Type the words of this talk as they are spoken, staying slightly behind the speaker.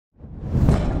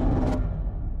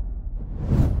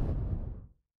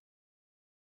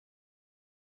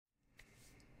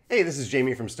Hey, this is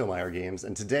Jamie from Stonemaier Games,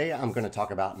 and today I'm going to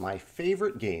talk about my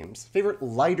favorite games, favorite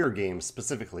lighter games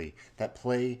specifically, that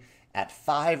play at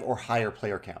 5 or higher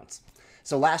player counts.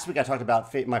 So last week I talked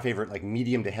about my favorite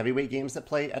medium to heavyweight games that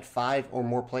play at 5 or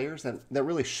more players that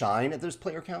really shine at those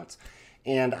player counts.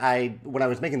 And when I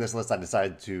was making this list, I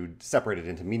decided to separate it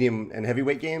into medium and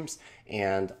heavyweight games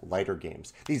and lighter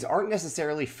games. These aren't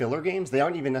necessarily filler games. They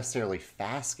aren't even necessarily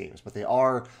fast games, but they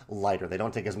are lighter. They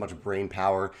don't take as much brain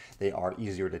power. They are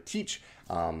easier to teach.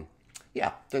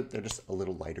 Yeah, they're just a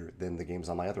little lighter than the games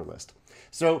on my other list.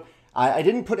 So I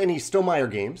didn't put any Stonemaier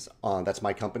games on, that's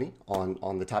my company,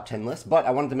 on the top 10 list, but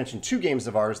I wanted to mention two games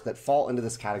of ours that fall into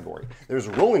this category. There's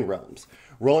Rolling Realms.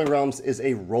 Rolling Realms is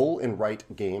a roll and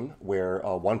write game where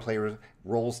one player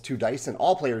rolls 2 dice and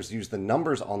all players use the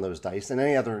numbers on those dice and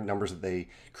any other numbers that they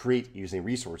create using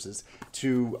resources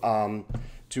to kind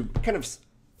of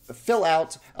fill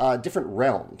out different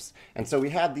realms. And so we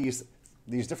have these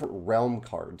different realm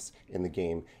cards in the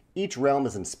game. Each realm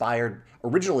is inspired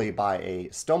originally by a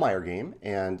Stonemaier game,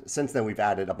 and since then we've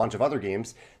added a bunch of other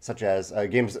games, such as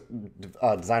games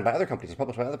designed by other companies,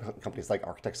 published by other companies like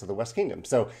Architects of the West Kingdom.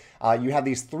 So you have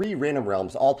these 3 random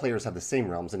realms. All players have the same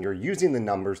realms, and you're using the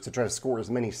numbers to try to score as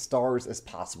many stars as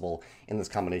possible in this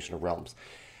combination of realms.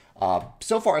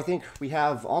 So far, I think we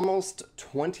have almost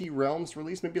 20 realms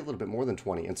released, maybe a little bit more than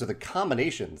 20. And so the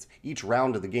combinations, each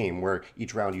round of the game, where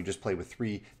each round you just play with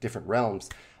 3 different realms,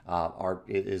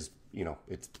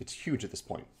 it's huge at this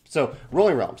point. So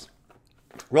Rolling Realms.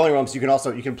 Rolling Realms, you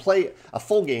can play a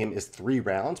full game is 3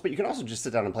 rounds, but you can also just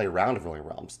sit down and play a round of Rolling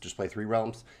Realms. Just play 3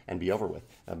 realms and be over with,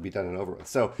 be done and over with.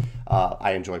 So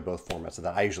I enjoy both formats of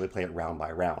that. I usually play it round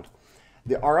by round.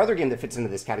 Our other game that fits into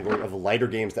this category of lighter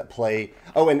games that play...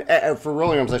 Oh, and for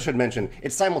Rolling Realms, I should mention,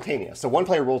 it's simultaneous. So one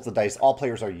player rolls the dice, all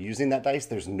players are using that dice.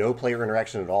 There's no player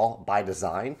interaction at all by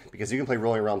design, because you can play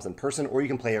Rolling Realms in person or you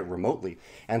can play it remotely.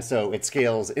 And so it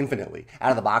scales infinitely.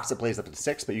 Out of the box, it plays up to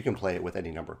 6, but you can play it with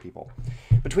any number of people.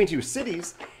 Between Two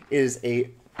Cities is a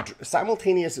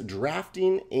simultaneous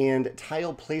drafting and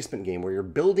tile placement game where you're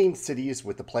building cities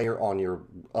with the player on your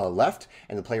left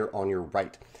and the player on your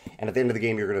right. And at the end of the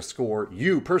game, you're going to score,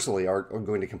 you personally are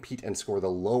going to compete and score the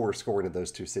lower scoring of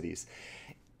those 2 cities.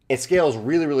 It scales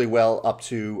really, really well up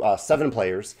to 7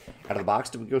 players. Out of the box,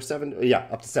 did we go 7? Yeah,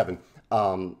 up to 7.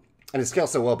 And it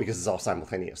scales so well because it's all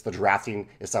simultaneous. The drafting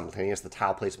is simultaneous. The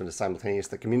tile placement is simultaneous.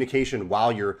 The communication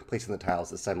while you're placing the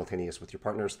tiles is simultaneous with your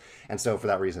partners. And so for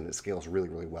that reason, it scales really,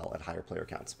 really well at higher player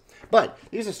counts. But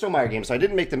these are Stonemaier games, so I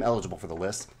didn't make them eligible for the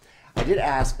list. I did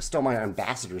ask Stonemaier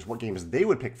ambassadors what games they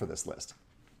would pick for this list.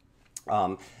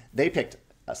 They picked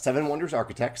 7 Wonders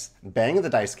Architects, Bang of the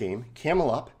Dice Game,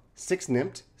 Camel Up, 6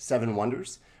 Nimmt, 7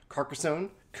 Wonders,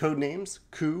 Carcassonne, Codenames,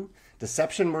 Coup,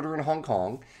 Deception, Murder in Hong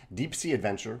Kong, Deep Sea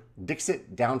Adventure,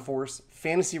 Dixit, Downforce,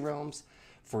 Fantasy Realms,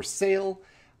 For Sale,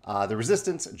 The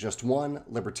Resistance, Just One,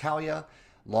 Libertalia,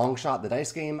 Longshot the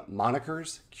Dice Game,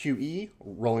 Monikers, QE,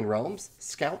 Rolling Realms,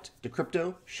 Scout,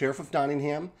 Decrypto, Sheriff of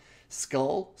Nottingham,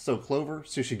 Skull, So Clover,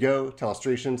 Sushi Go,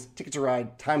 Telestrations, Ticket to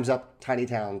Ride, Time's Up, Tiny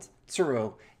Towns,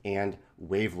 Tsuro, and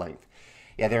Wavelength.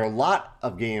 Yeah, there are a lot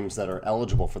of games that are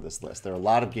eligible for this list. There are a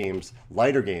lot of games,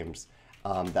 lighter games,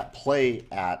 that play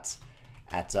at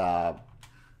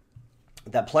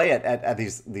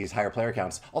these higher player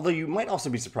counts. Although you might also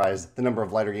be surprised the number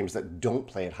of lighter games that don't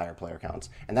play at higher player counts,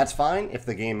 and that's fine if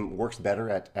the game works better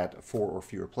at 4 or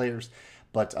fewer players.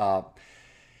 But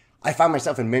I find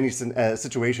myself in many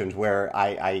situations where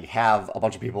I have a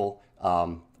bunch of people,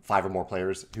 5 or more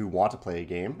players, who want to play a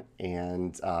game,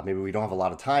 and maybe we don't have a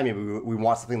lot of time. Maybe we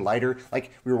want something lighter.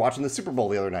 Like we were watching the Super Bowl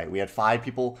the other night. We had 5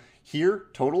 people here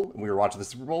total, and we were watching the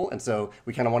Super Bowl, and so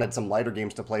we kind of wanted some lighter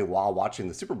games to play while watching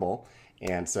the Super Bowl,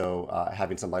 and so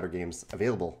having some lighter games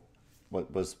available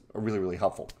was really, really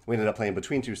helpful. We ended up playing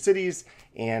Between Two Cities,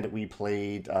 and we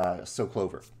played So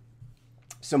Clover.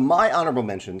 So my honorable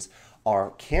mentions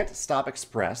are Can't Stop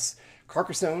Express,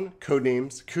 Carcassonne,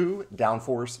 Codenames, Coup,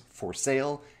 Downforce, For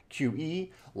Sale, QE,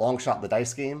 Longshot the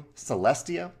Dice Game,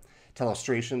 Celestia,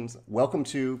 Telestrations, Welcome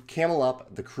to, Camel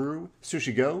Up, The Crew,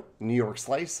 Sushi Go, New York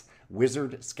Slice,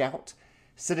 Wizard, Scout,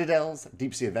 Citadels,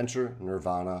 Deep Sea Adventure,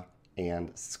 Nirvana,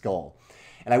 and Skull.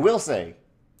 And I will say,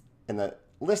 in the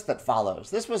list that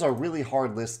follows, this was a really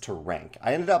hard list to rank.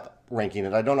 I ended up ranking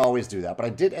it. I don't always do that, but I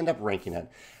did end up ranking it.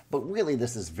 But really,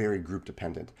 this is very group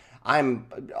dependent.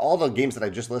 All the games that I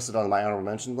just listed on my honorable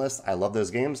mention list, I love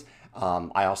those games.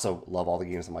 I also love all the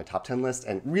games on my top 10 list.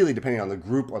 And really, depending on the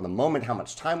group or the moment, how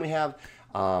much time we have,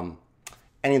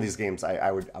 any of these games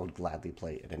I would gladly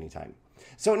play at any time.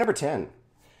 So number 10.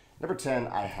 Number 10,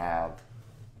 I have,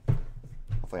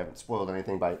 hopefully I haven't spoiled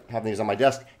anything by having these on my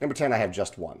desk. Number 10, I have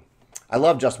Just One. I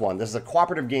love Just One. This is a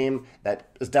cooperative game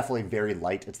that is definitely very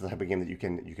light. It's the type of game that you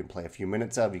can play a few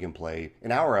minutes of. You can play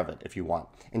an hour of it if you want.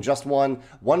 In Just one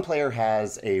player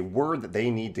has a word that they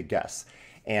need to guess.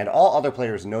 And all other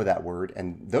players know that word,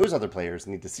 and those other players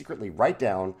need to secretly write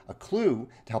down a clue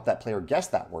to help that player guess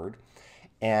that word.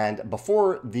 And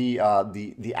before the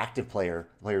active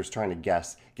players trying to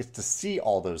guess, gets to see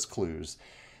all those clues,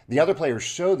 the other players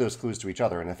show those clues to each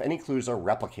other, and if any clues are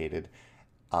replicated,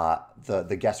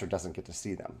 the guesser doesn't get to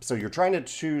see them. So you're trying to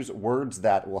choose words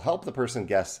that will help the person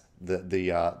guess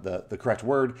the correct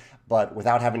word, but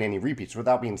without having any repeats,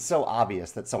 without being so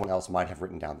obvious that someone else might have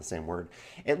written down the same word.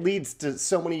 It leads to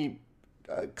so many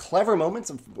clever moments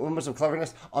of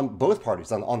cleverness on both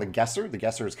parties. On the guesser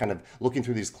is kind of looking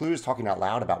through these clues, talking out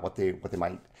loud about what the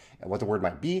word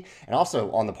might be, and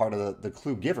also on the part of the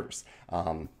clue givers,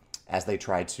 as they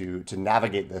try to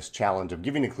navigate this challenge of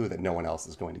giving a clue that no one else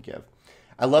is going to give.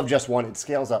 I love Just One. It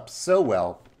scales up so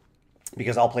well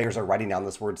because all players are writing down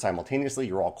this word simultaneously.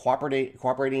 You're all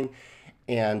cooperating,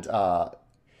 and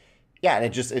and it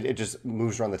just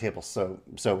moves around the table so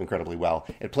incredibly well.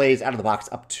 It plays out of the box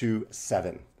up to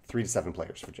 3 to 7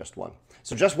 players for Just One.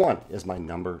 So Just One is my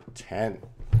number 10.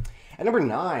 At number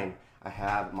 9, I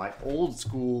have my old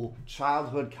school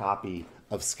childhood copy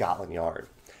of Scotland Yard.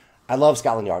 I love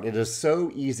Scotland Yard. It is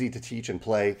so easy to teach and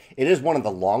play. It is one of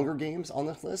the longer games on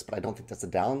this list, but I don't think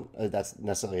that's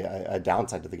necessarily a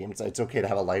downside to the game. It's okay to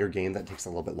have a lighter game that takes a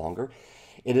little bit longer.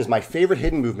 It is my favorite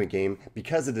hidden movement game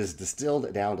because it is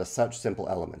distilled down to such simple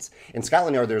elements. In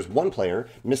Scotland Yard, there's one player,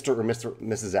 Mr. or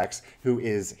Mrs. X, who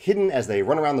is hidden as they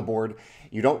run around the board.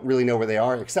 You don't really know where they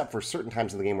are, except for certain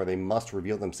times in the game where they must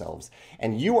reveal themselves.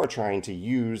 And you are trying to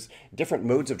use different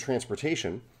modes of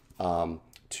transportation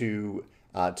to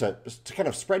kind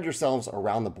of spread yourselves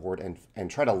around the board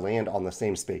and try to land on the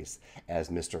same space as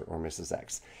Mr. or Mrs.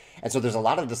 X. And so there's a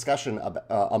lot of discussion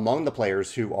among the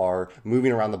players who are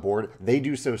moving around the board. They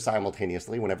do so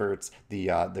simultaneously. Whenever it's the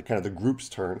kind of the group's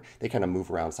turn, they kind of move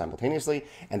around simultaneously,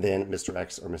 and then Mr.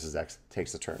 X or Mrs. X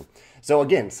takes a turn. So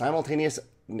again, the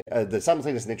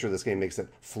simultaneous nature of this game makes it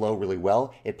flow really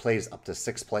well. It plays up to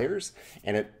 6 players,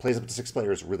 and it plays up to 6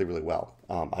 players really, really well.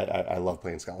 I love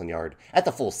playing Scotland Yard at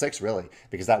the full 6, really,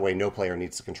 because that way no player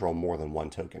needs to control more than one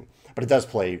token. But it does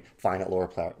play fine at lower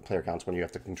player counts when you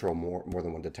have to control more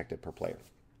than one detective per player,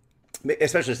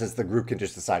 especially since the group can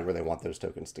just decide where they want those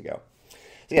tokens to go.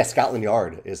 So yeah, Scotland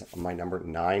Yard is my number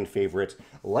 9 favorite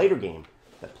lighter game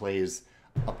that plays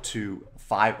up to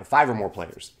 5 or more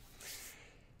players.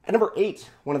 At number 8,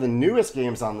 one of the newest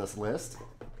games on this list,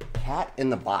 Cat in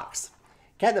the Box.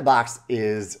 Cat in the Box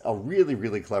is a really,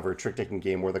 really clever trick-taking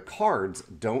game where the cards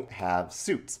don't have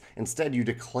suits. Instead, you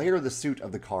declare the suit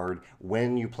of the card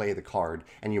when you play the card,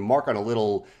 and you mark on a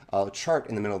little chart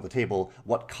in the middle of the table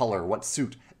what color, what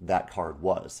suit that card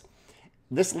was.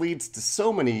 This leads to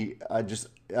so many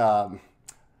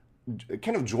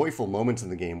kind of joyful moments in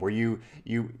the game where you're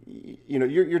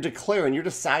declaring, you're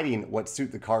deciding what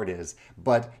suit the card is,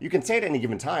 but you can say at any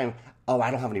given time, oh, I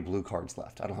don't have any blue cards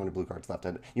left.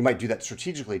 And you might do that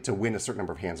strategically to win a certain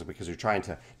number of hands because you're trying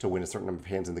to win a certain number of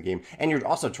hands in the game. And you're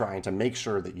also trying to make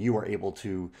sure that you are able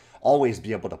to always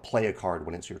be able to play a card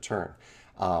when it's your turn.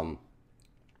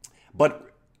 But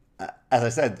as I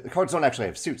said, the cards don't actually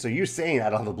have suits. So you saying I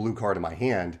don't have a blue card in my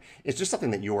hand, it's just something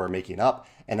that you are making up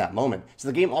in that moment. So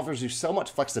the game offers you so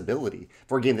much flexibility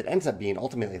for a game that ends up being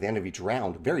ultimately at the end of each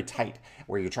round very tight,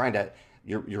 where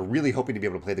you're really hoping to be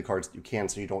able to play the cards that you can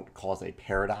so you don't cause a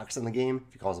paradox in the game.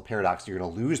 If you cause a paradox, you're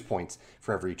going to lose points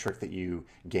for every trick that you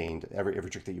gained, every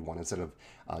trick that you won, instead of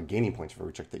gaining points for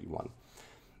every trick that you won.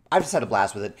 I've just had a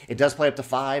blast with it. It does play up to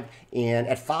 5, and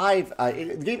at 5,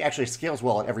 the game actually scales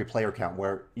well at every player count,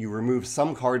 where you remove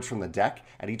some cards from the deck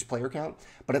at each player count.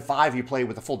 But at 5, you play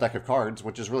with a full deck of cards,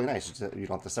 which is really nice. You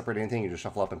don't have to separate anything. You just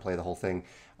shuffle up and play the whole thing.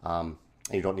 And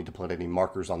you don't need to put any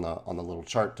markers on the little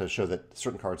chart to show that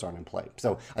certain cards aren't in play.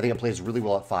 So I think it plays really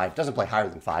well at 5. It doesn't play higher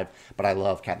than 5, but I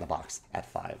love Cat in the Box at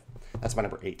 5. That's my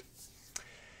number 8.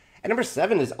 And number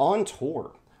 7 is On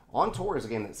Tour. On Tour is a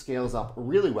game that scales up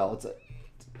really well. It's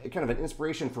kind of an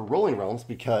inspiration for Rolling Realms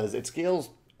because it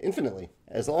scales infinitely.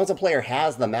 As long as a player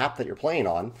has the map that you're playing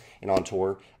on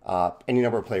Tour, any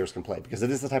number of players can play, because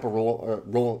it is the type of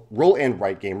roll and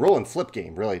write game, roll and flip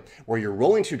game, really, where you're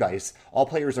rolling 2 dice. All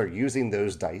players are using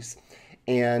those dice,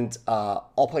 and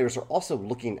all players are also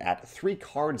looking at 3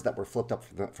 cards that were flipped up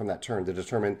from that turn to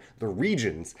determine the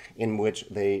regions in which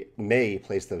they may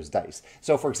place those dice.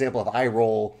 So, for example, if I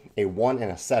roll a 1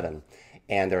 and a 7,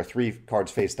 and there are 3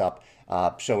 cards faced up,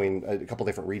 showing a couple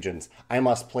different regions, I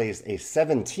must place a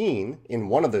 17 in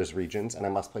one of those regions, and I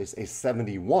must place a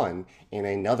 71 in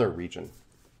another region.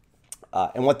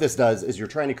 And what this does is you're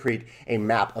trying to create a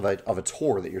map of a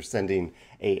tour that you're sending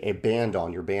a band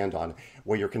on,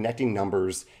 where you're connecting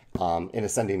numbers in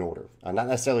ascending order. Not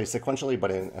necessarily sequentially,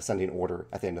 but in ascending order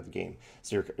at the end of the game.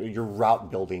 So you're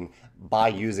route building by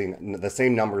using the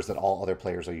same numbers that all other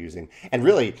players are using. And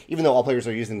really, even though all players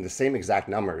are using the same exact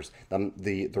numbers,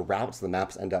 the routes, the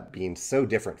maps end up being so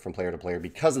different from player to player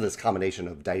because of this combination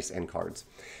of dice and cards.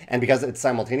 And because it's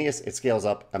simultaneous, it scales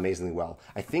up amazingly well.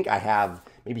 I think I have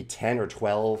maybe 10 or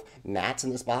 12 mats in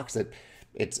this box that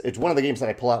it's one of the games that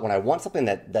I pull out when I want something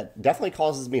that definitely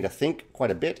causes me to think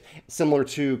quite a bit. Similar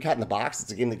to Cat in the Box,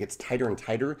 it's a game that gets tighter and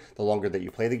tighter the longer that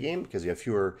you play the game because you have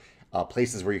fewer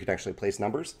places where you can actually place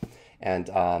numbers. And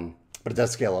but it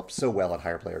does scale up so well at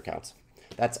higher player counts.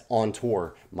 That's On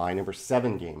Tour, my number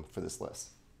 7 game for this list.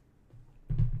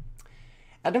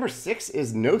 At number 6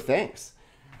 is No Thanks.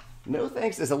 No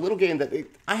Thanks is a little game that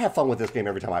I have fun with this game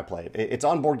every time I play it. It's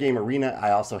on Board Game Arena. I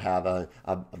also have a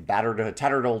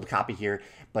tattered old copy here.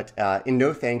 But in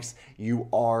No Thanks, you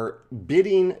are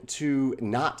bidding to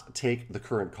not take the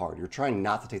current card. You're trying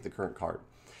not to take the current card.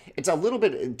 It's a little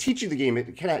bit, it teaches you the game.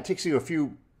 It kind of takes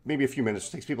you maybe a few minutes.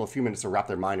 It takes people a few minutes to wrap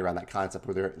their mind around that concept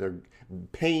where they're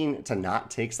paying to not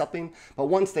take something. But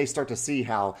once they start to see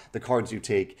how the cards you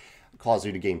take cause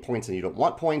you to gain points and you don't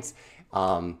want points,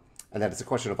 and that it's a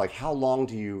question of like how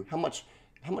much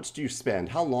do you spend?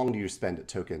 How long do you spend at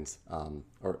tokens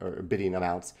or bidding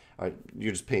amounts? Or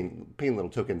you're just paying little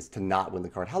tokens to not win the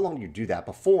card. How long do you do that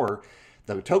before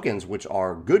the tokens, which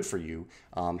are good for you?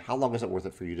 How long is it worth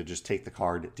it for you to just take the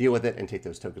card, deal with it, and take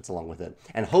those tokens along with it,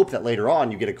 and hope that later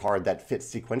on you get a card that fits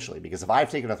sequentially? Because if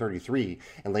I've taken a 33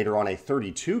 and later on a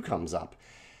 32 comes up,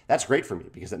 that's great for me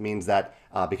because it means that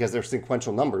because they're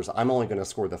sequential numbers, I'm only going to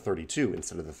score the 32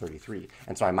 instead of the 33.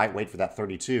 And so I might wait for that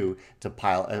 32 to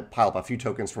pile up a few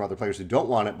tokens from other players who don't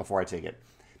want it before I take it.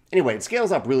 Anyway, it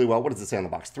scales up really well. What does it say on the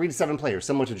box? 3 to 7 players,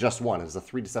 similar to Just One. It's a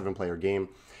 3 to 7 player game.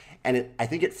 And I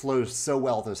think it flows so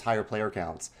well with those higher player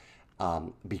counts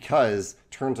because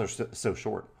turns are so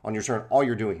short. On your turn, all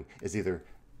you're doing is either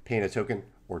paying a token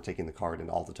or taking the card and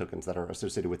all the tokens that are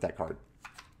associated with that card.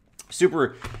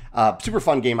 Super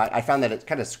fun game. I found that it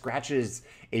kind of scratches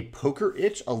a poker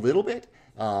itch a little bit.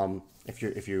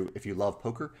 If you love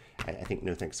poker, I think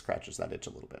No Thanks scratches that itch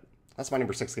a little bit. That's my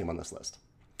number 6 game on this list.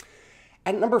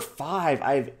 At number 5,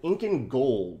 I have Ink and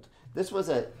Gold. This was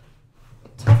a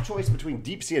tough choice between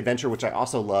Deep Sea Adventure, which I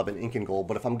also love, and Ink and Gold.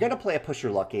 But if I'm going to play a push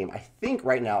your luck game, I think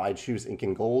right now I'd choose Ink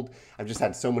and Gold. I've just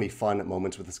had so many fun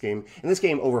moments with this game. In this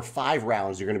game, over 5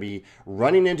 rounds, you're going to be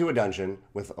running into a dungeon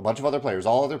with a bunch of other players,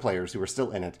 all other players who are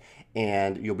still in it,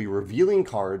 and you'll be revealing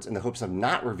cards in the hopes of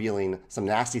not revealing some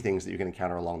nasty things that you can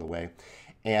encounter along the way.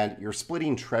 And you're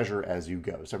splitting treasure as you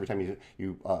go. So every time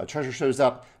a treasure shows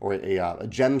up or a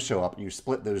gem show up, you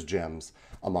split those gems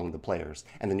among the players,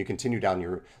 and then you continue down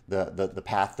the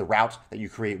path, the route that you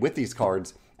create with these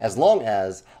cards, as long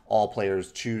as all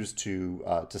players choose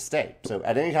to stay. So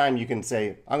at any time you can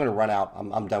say, I'm going to run out.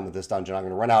 I'm done with this dungeon. I'm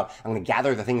going to run out. I'm going to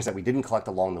gather the things that we didn't collect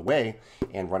along the way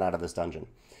and run out of this dungeon.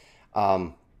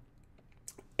 And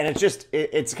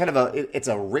it's kind of it's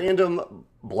a random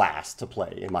blast to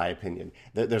play, in my opinion.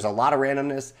 There's a lot of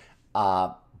randomness,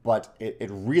 but it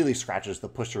really scratches the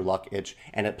push your luck itch,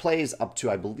 and it plays up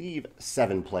to, I believe,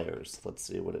 7 players. Let's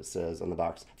see what it says on the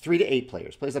box. 3 to 8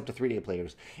 players. Plays up to 3 to 8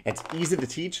 players. It's easy to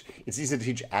teach. It's easy to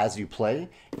teach as you play,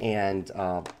 and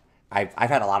I've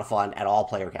had a lot of fun at all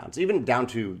player counts, even down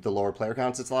to the lower player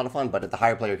counts. It's a lot of fun, but at the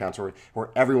higher player counts where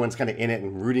everyone's kind of in it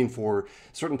and rooting for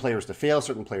certain players to fail,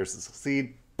 certain players to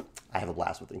succeed, I have a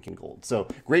blast with Ink and Gold. So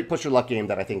great push your luck game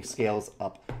that I think scales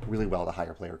up really well to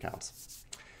higher player counts.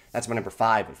 That's my number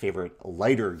 5 favorite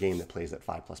lighter game that plays at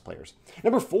 5+ players.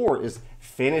 Number 4 is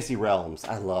Fantasy Realms.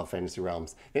 I love Fantasy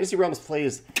Realms. Fantasy Realms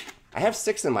plays, I have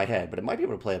 6 in my head, but it might be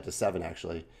able to play up to 7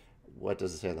 actually. What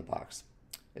does it say on the box?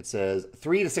 It says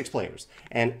 3 to 6 players.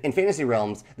 And in Fantasy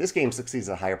Realms, this game succeeds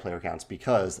at higher player counts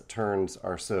because turns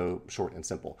are so short and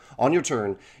simple. On your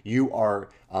turn, you are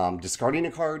discarding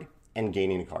a card and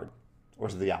gaining a card. Or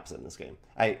is it the opposite in this game?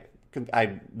 I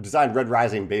designed Red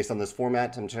Rising based on this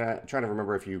format. I'm trying to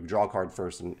remember if you draw a card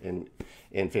first in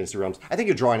Fantasy Realms. I think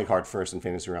you're drawing a card first in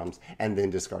Fantasy Realms and then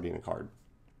discarding a card.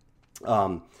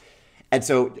 And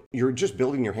so you're just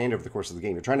building your hand over the course of the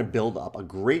game. You're trying to build up a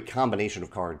great combination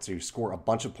of cards so you score a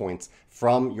bunch of points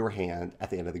from your hand at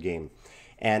the end of the game.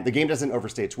 And the game doesn't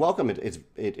overstay its welcome.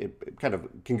 It kind of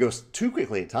can go too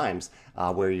quickly at times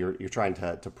where you're trying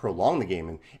to prolong the game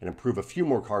and improve a few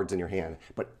more cards in your hand.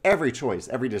 But every choice,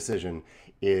 every decision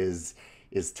is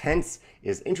tense,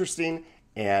 is interesting,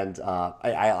 And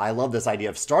I love this idea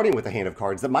of starting with a hand of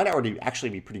cards that might already actually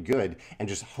be pretty good and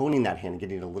just honing that hand and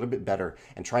getting it a little bit better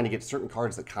and trying to get certain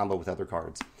cards that combo with other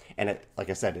cards. And it, like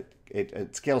I said,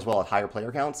 it scales well at higher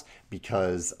player counts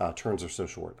because turns are so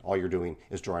short. All you're doing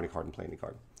is drawing a card and playing a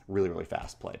card. Really, really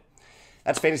fast play.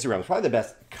 That's Fantasy Realms. Probably the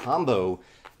best combo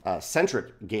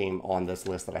centric game on this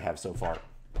list that I have so far.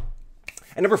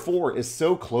 And number 4 is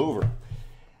So Clover.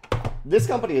 This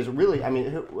company is really, I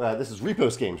mean, this is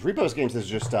Repos Games. Repos Games has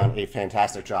just done a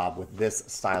fantastic job with this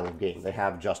style of game. They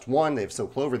have Just One, they have So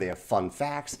Clover, they have Fun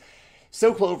Facts.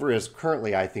 So Clover is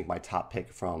currently, I think, my top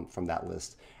pick from that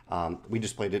list. We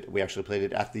just played it, we actually played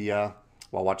it at the,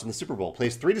 while watching the Super Bowl. It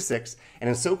plays 3 to 6, and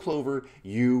in So Clover,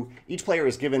 each player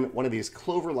is given one of these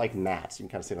clover-like mats. You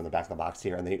can kind of see it on the back of the box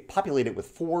here, and they populate it with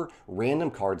 4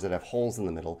 random cards that have holes in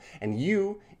the middle, and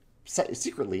you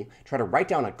secretly try to write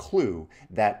down a clue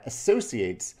that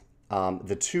associates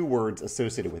the 2 words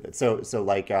associated with it. So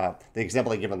like the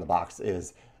example I give on the box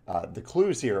is the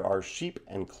clues here are sheep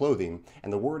and clothing,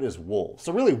 and the word is wool.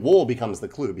 So really wool becomes the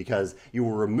clue because you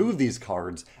will remove these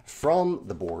cards from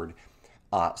the board,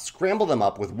 scramble them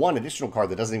up with 1 additional card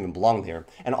that doesn't even belong there,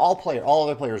 and all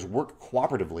other players work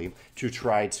cooperatively to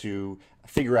try to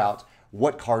figure out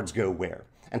what cards go where.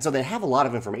 And so they have a lot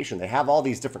of information. They have all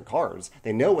these different cards.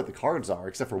 They know what the cards are,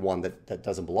 except for one that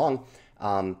doesn't belong.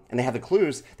 And they have the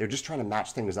clues. They're just trying to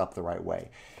match things up the right way.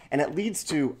 And it leads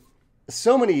to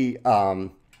so many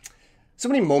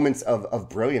moments of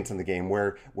brilliance in the game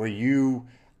where you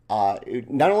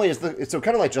not only is so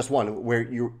kind of like Just One, where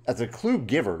you, as a clue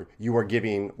giver, you are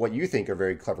giving what you think are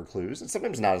very clever clues, and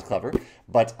sometimes not as clever,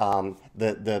 but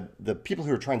the people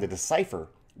who are trying to decipher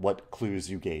what clues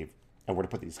you gave and where to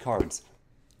put these cards,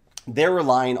 they're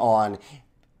relying on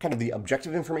kind of the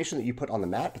objective information that you put on the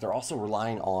mat, but they're also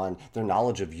relying on their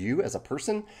knowledge of you as a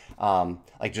person.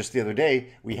 Like just the other day,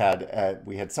 we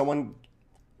had someone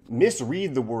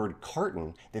misread the word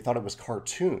carton. They thought it was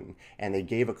cartoon, and they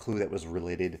gave a clue that was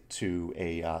related to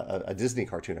a Disney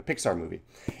cartoon, a Pixar movie.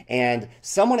 And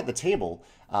someone at the table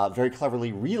very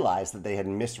cleverly realized that they had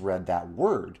misread that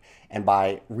word. And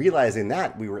by realizing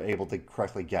that, we were able to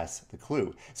correctly guess the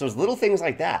clue. So it's little things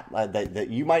like that, that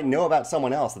you might know about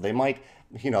someone else, that they might,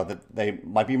 that they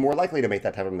might be more likely to make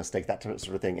that type of mistake, that sort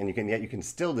of thing. And you can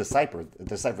still decipher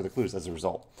the clues as a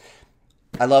result.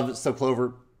 I love So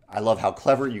Clover. I love how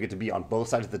clever you get to be on both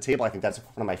sides of the table. I think that's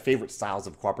one of my favorite styles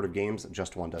of cooperative games.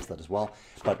 Just One does that as well.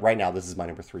 But right now, this is my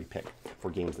number 3 pick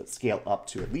for games that scale up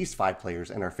to at least 5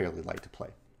 players and are fairly light to play.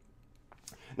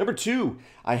 Number 2,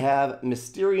 I have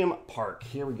Mysterium Park.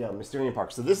 Here we go, Mysterium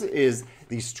Park. So this is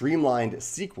the streamlined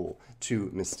sequel to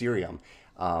Mysterium,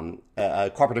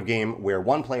 a cooperative game where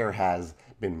one player has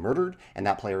been murdered, and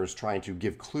that player is trying to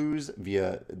give clues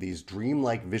via these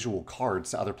dreamlike visual cards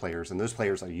to other players, and those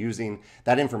players are using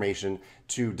that information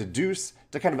to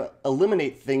kind of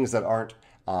eliminate things that aren't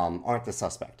the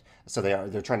suspect. So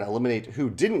they're trying to eliminate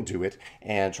who didn't do it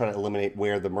and trying to eliminate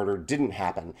where the murder didn't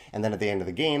happen. And then at the end of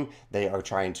the game, they are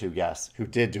trying to guess who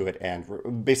did do it,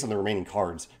 and based on the remaining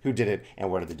cards, who did it and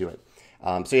where did they do it.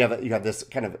 So you have this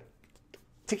kind of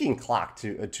ticking clock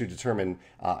to determine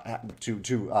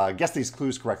to guess these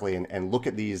clues correctly and look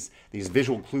at these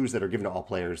visual clues that are given to all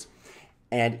players.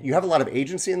 And you have a lot of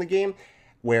agency in the game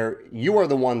where you are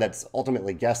the one that's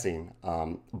ultimately guessing,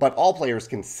 but all players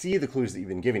can see the clues that you've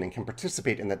been giving and can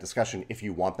participate in that discussion if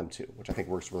you want them to, which I think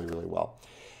works really, really well.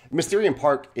 Mysterium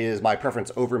Park is my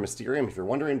preference over Mysterium, if you're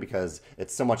wondering, because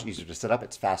it's so much easier to set up,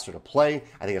 it's faster to play.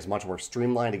 I think it's much more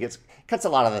streamlined. It cuts a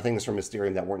lot of the things from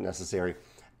Mysterium that weren't necessary.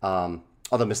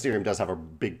 Although Mysterium does have a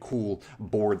big, cool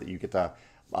board that you get to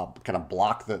kind of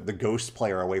block the ghost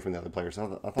player away from the other players. I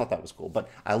thought that was cool. But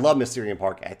I love Mysterium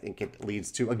Park. I think it leads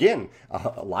to, again,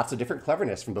 lots of different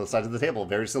cleverness from both sides of the table.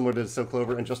 Very similar to So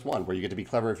Clover and Just One, where you get to be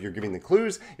clever if you're giving the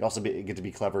clues. You also get to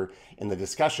be clever in the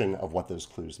discussion of what those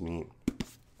clues mean.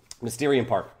 Mysterium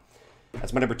Park.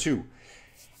 That's my number 2.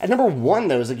 At number 1,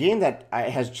 though, is a game that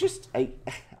I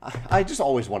just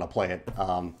always want to play it.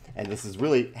 And this has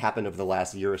really happened over the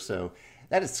last year or so.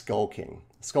 That is Skull King.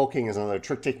 Skull King is another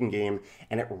trick-taking game,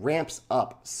 and it ramps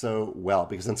up so well.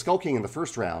 Because in Skull King, in the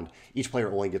first round, each player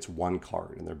only gets 1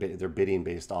 card, and they're bidding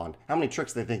based on how many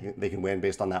tricks they think they can win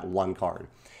based on that 1 card.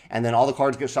 And then all the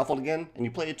cards get shuffled again, and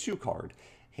you play a 2-card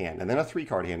hand, and then a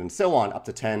 3-card hand, and so on, up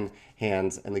to 10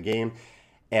 hands in the game.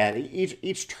 And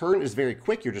each turn is very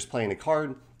quick. You're just playing a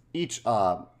card. Each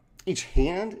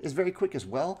hand is very quick as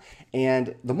well.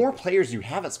 And the more players you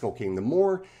have at Skull King, the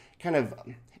more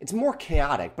it's more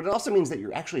chaotic, but it also means that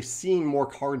you're actually seeing more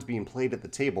cards being played at the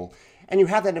table, and you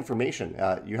have that information.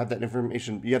 You have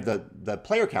the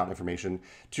player count information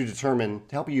to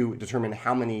help you determine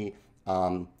how many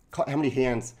how many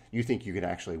hands you think you can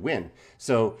actually win.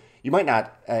 So you might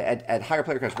not, at higher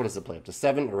player counts, what does it play? Up to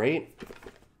 7 or 8?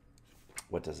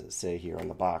 What does it say here on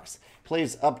the box?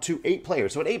 Plays up to 8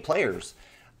 players. So at 8 players,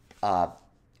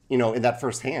 in that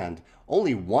first hand,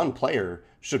 only one player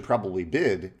should probably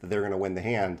bid that they're going to win the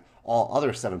hand. All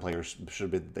other 7 players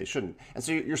should bid that they shouldn't. And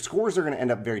so your scores are going to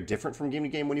end up very different from game to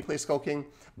game when you play Skull King.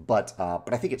 But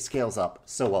I think it scales up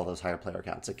so well, those higher player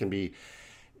counts. It can be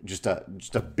just a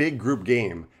big group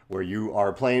game where you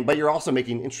are playing, but you're also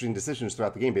making interesting decisions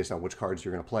throughout the game based on which cards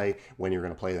you're going to play, when you're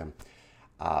going to play them.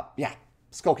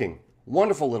 Skull King.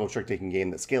 Wonderful little trick-taking game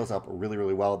that scales up really,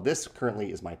 really well. This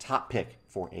currently is my top pick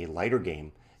for a lighter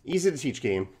game. Easy to teach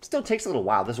game. Still takes a little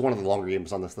while. This is one of the longer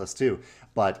games on this list too,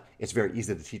 but it's very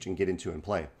easy to teach and get into and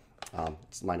play.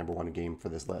 It's my number 1 game for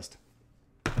this list.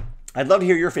 I'd love to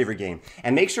hear your favorite game,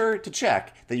 and make sure to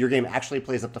check that your game actually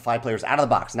plays up to 5 players out of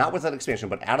the box, not with that expansion,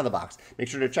 but out of the box. Make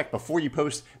sure to check before you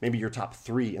post maybe your top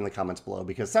 3 in the comments below,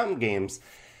 because some games,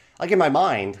 like in my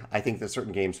mind, I think that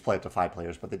certain games play up to 5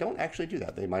 players, but they don't actually do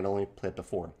that. They might only play up to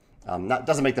 4.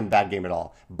 Doesn't make them a bad game at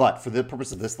all, but for the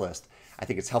purpose of this list, I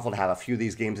think it's helpful to have a few of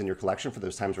these games in your collection for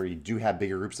those times where you do have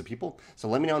bigger groups of people. So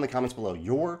let me know in the comments below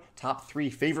your top 3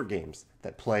 favorite games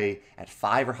that play at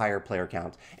 5 or higher player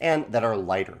count and that are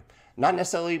lighter. Not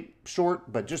necessarily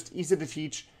short, but just easy to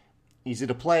teach, easy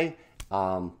to play,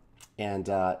 and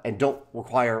don't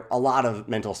require a lot of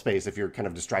mental space if you're kind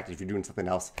of distracted, if you're doing something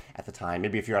else at the time.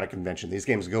 Maybe if you're at a convention. These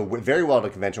games go very well at a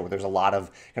convention where there's a lot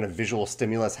of kind of visual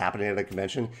stimulus happening at a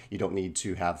convention. You don't need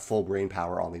to have full brain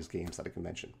power on these games at a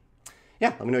convention.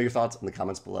 Yeah, let me know your thoughts in the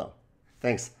comments below.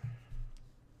 Thanks.